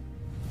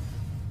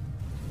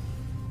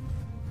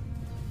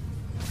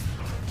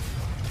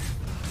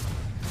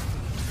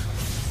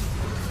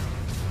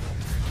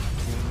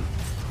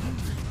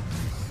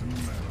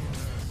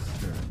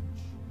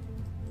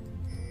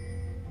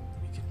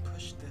 We can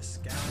push this,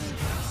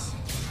 guys.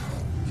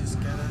 We just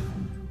gotta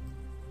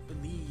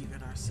believe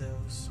in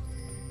ourselves.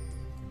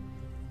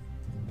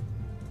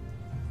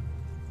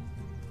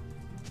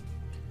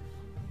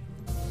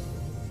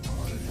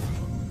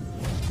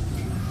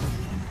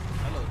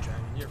 Hello,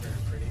 dragon. You're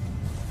very pretty.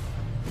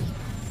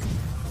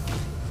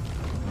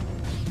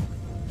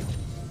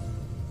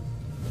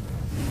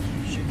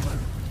 Shit, what?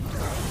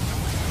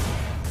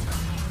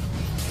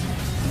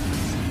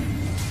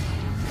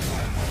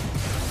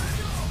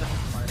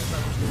 Alright, that's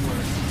not the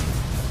word.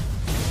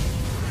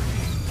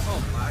 Oh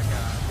my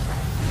god.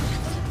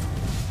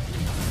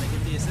 Can I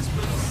get the assist,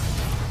 please?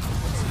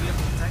 So you have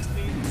to text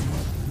me?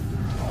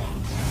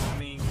 I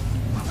mean,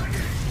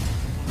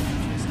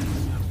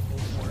 go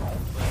for it,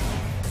 but I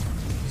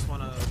just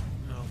wanna,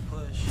 you know,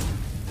 push.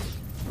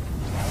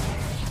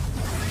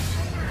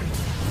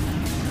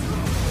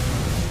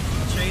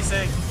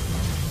 Chasing.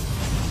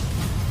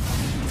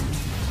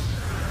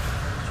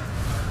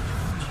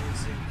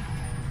 Chasing.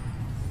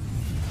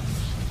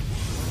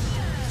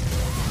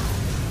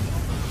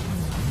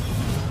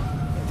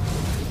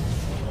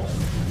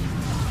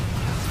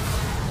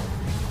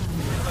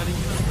 Buddy, you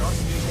don't cross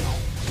me.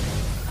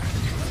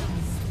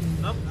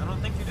 Nope, I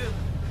don't think you do.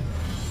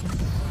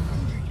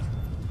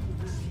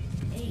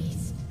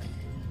 Ace.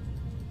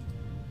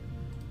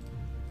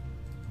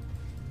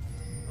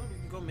 Well, we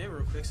can go mid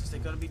real quick since they're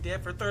gonna be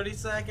dead for 30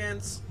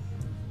 seconds.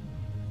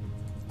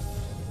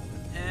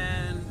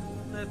 And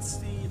let's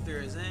see if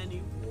there's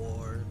any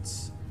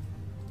wards.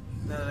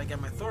 Now that I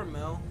got my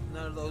Thornmail,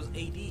 none of those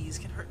ADs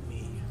can hurt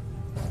me.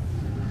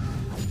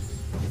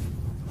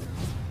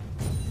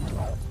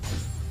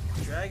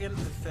 Dragon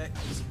effect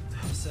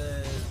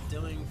says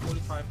dealing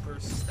 45 per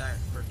stack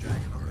per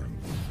dragon. Okay.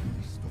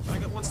 I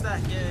got 1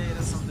 stack, yay,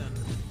 that's something.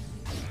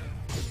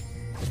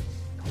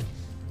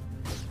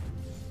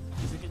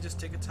 We can just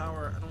take a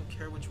tower, I don't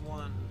care which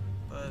one,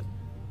 but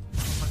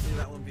I'm gonna do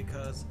that one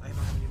because I don't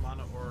have any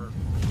mana or.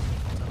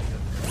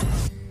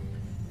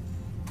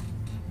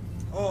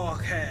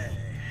 Okay.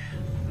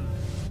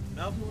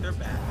 Nope, they're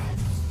back.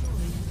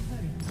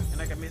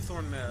 And I got my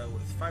Thornmail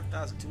with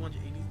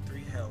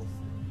 5,283 health.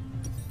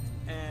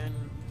 And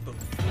boom.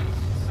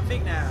 I'm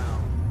big now.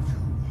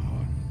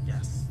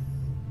 Yes.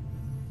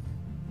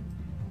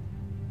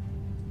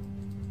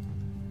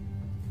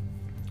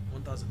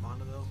 $1,000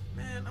 mana though.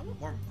 Man, I want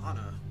more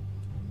mana.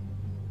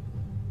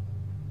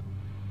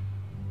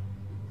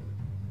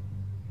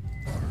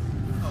 Oh,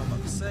 I'm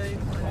about to say,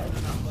 why did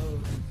it not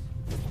load?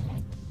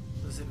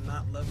 Does it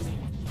not love me?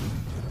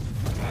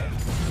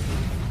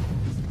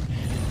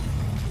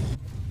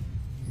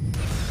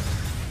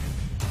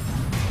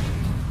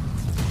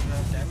 You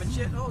have damage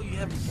yet? Oh, you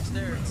have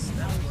stairs.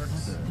 That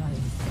works.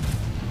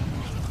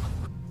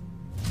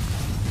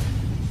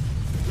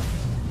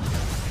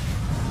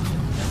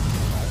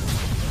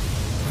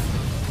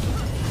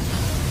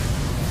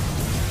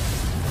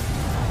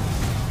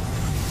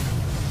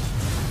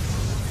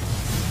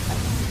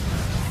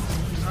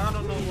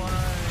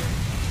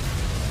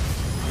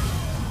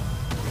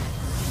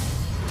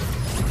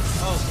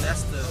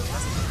 that's the.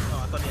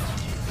 Oh, I thought he had.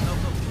 No,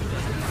 he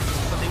doesn't.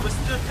 But they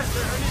wasted their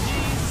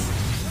energies.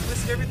 They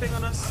wasted everything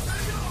on us.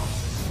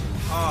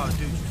 Oh,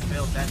 dude, you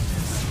failed that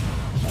miss.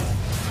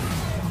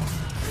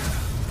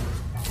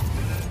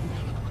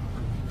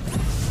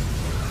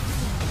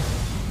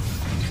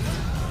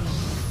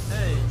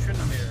 Hey,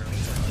 Trinomir.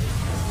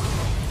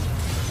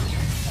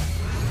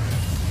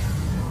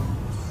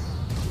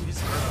 He's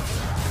hurt.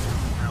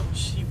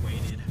 Ouch, he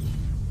waited.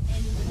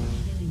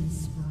 Killing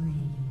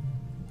spree.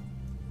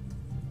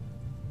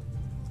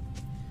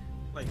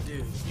 Like,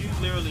 dude, you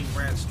literally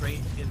ran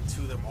straight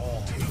into them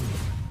all.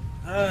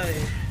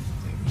 Hey,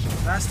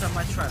 last time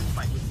I tried to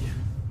fight with you.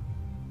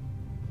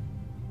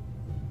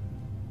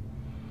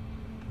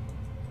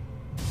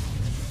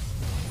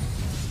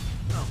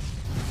 No.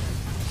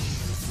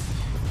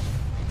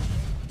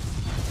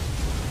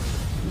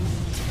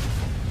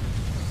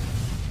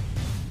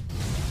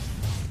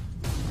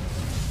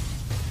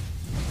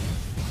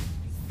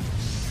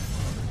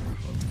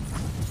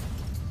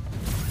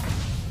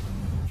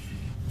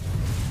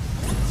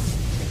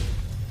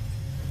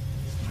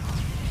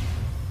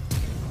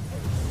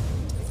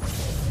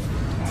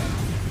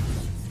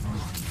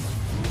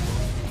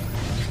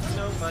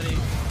 Buddy.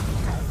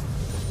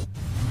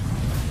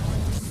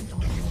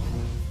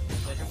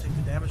 Let him take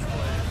the damage for it.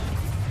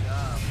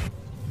 Yeah.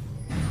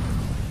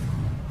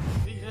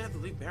 You didn't have to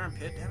leave Baron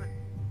Pit, damn it.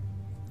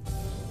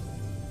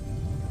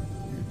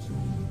 It's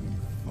only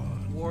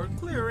fun. Ward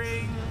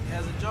clearing.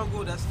 As a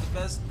jungle, that's the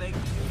best thing to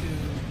do.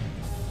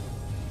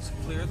 Is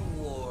clear the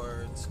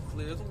wards.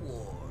 Clear the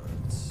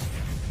wards.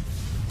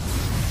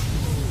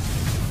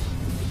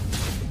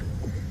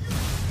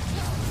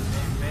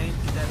 Main,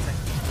 get that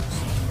technique.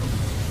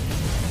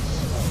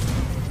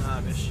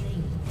 Bish.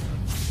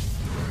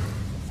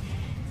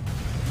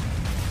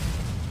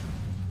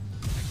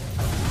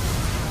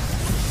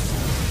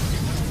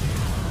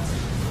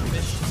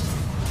 Bish.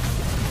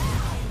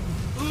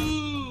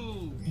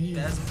 Ooh,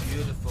 that's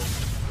beautiful.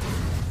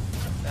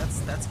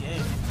 That's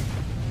game.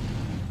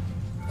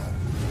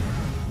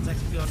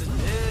 Technically on this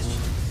dish.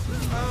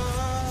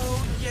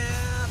 Oh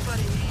yeah,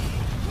 buddy.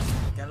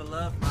 Gotta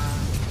love my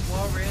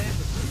Warwick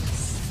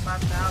with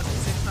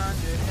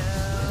 5,600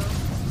 health.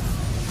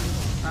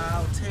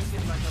 I'll take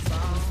it like a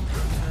bomb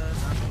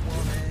because I'm a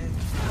woman.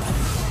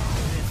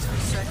 In 2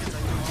 seconds, I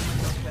can almost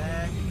go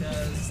back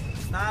because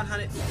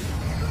 900. Dude, I'm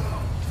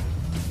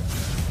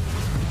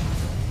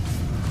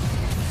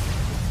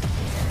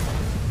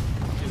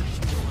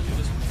gonna do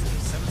this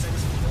with 7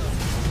 seconds to go.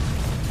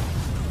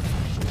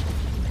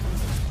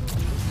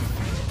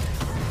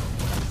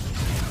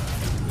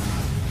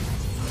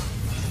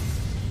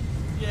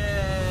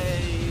 Yay!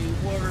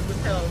 Warwick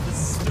with health. This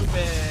is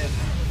stupid.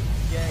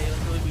 Yay!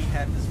 Luckily we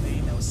had this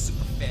main that was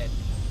super fed.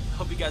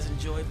 Hope you guys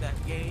enjoyed that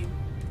game.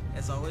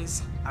 As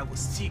always, I will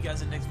see you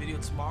guys in the next video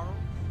tomorrow.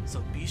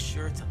 So be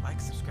sure to like,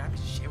 subscribe, and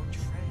share with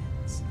your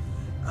friends.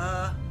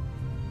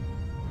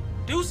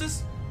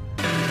 Deuces!